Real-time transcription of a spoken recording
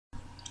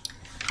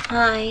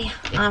Hi,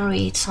 I'm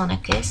Riette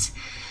Sonnekus.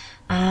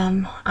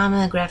 I'm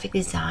a graphic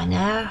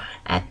designer,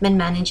 admin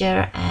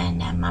manager,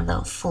 and a mother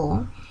of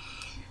four.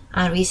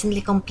 I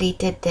recently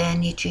completed the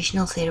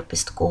Nutritional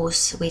Therapist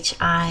course, which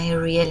I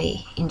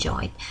really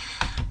enjoyed.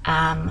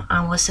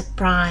 I was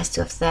surprised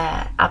with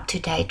the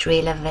up-to-date,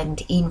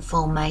 relevant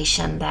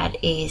information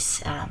that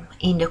is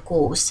in the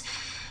course.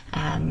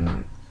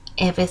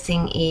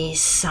 Everything is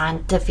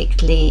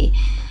scientifically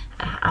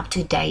up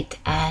to date,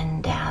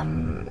 and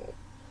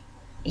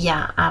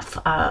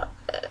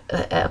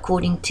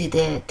according to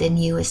the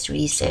newest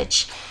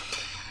research.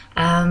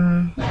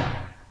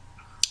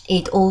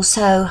 It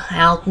also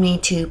helped me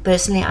to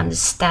personally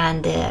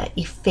understand the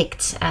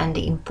effects and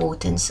the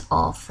importance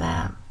of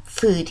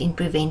food in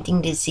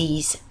preventing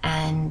disease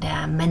and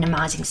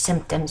minimizing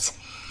symptoms,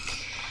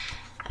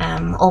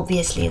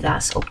 obviously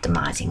thus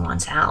optimizing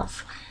one's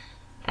health.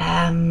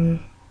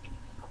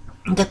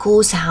 The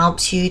course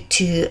helps you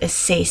to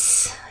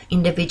assess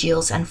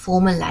individuals and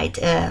formulate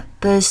a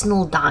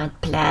personal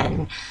diet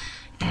plan,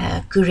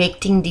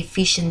 correcting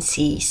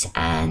deficiencies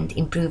and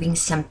improving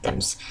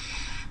symptoms.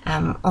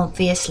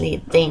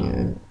 Obviously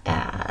then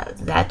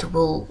that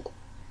will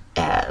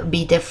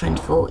be different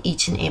for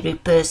each and every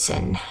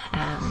person.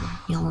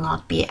 You'll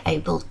not be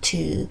able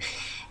to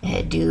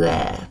do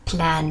a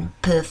plan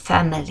per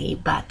family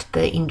but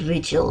per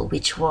individual,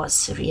 which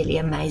was really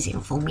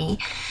amazing for me.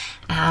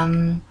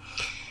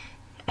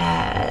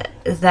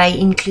 They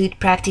include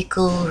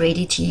practical,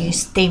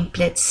 ready-to-use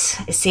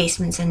templates,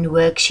 assessments and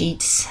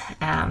worksheets,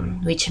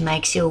 which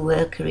makes your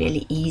work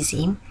really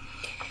easy.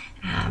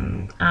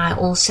 I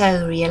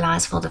also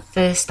realized for the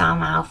first time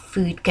how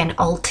food can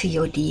alter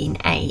your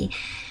DNA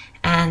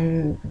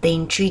and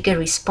then trigger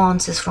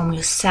responses from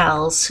your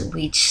cells,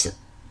 which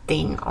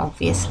then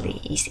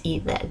obviously is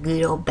either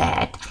good or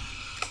bad.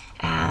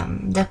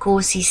 The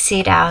course is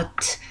set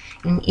out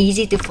in an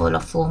easy to follow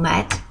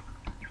format,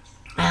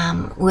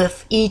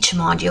 with each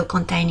module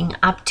containing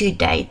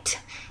up-to-date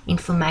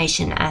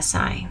information, as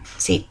I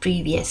said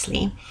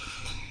previously.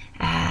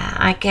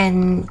 I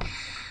can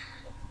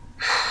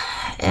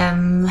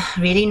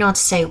really not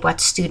say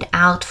what stood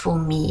out for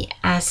me,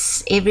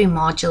 as every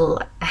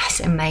module has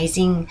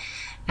amazing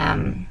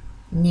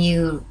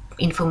new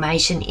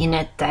information in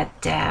it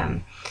that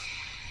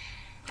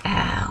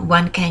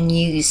one can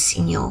use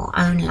in your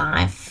own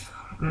life,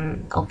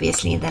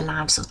 obviously the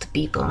lives of the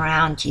people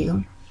around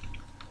you.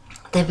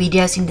 The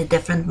videos in the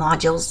different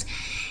modules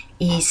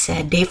is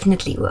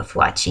definitely worth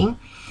watching.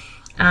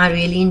 I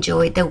really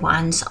enjoyed the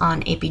ones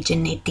on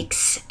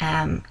epigenetics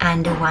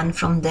and the one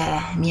from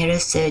the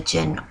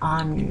neurosurgeon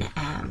on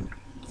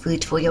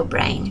food for your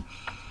brain.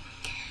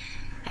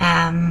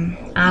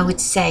 I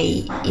would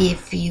say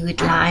if you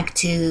would like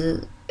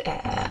to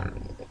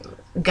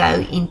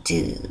go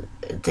into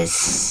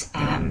this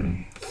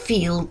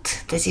field,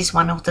 this is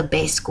one of the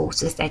best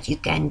courses that you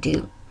can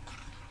do.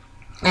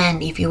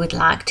 And if you would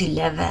like to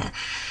live a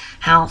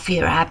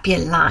healthier, happier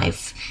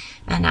life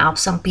and help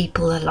some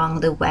people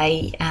along the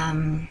way,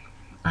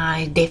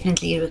 I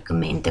definitely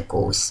recommend the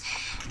course.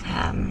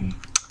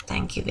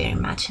 Thank you very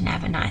much and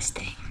have a nice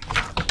day.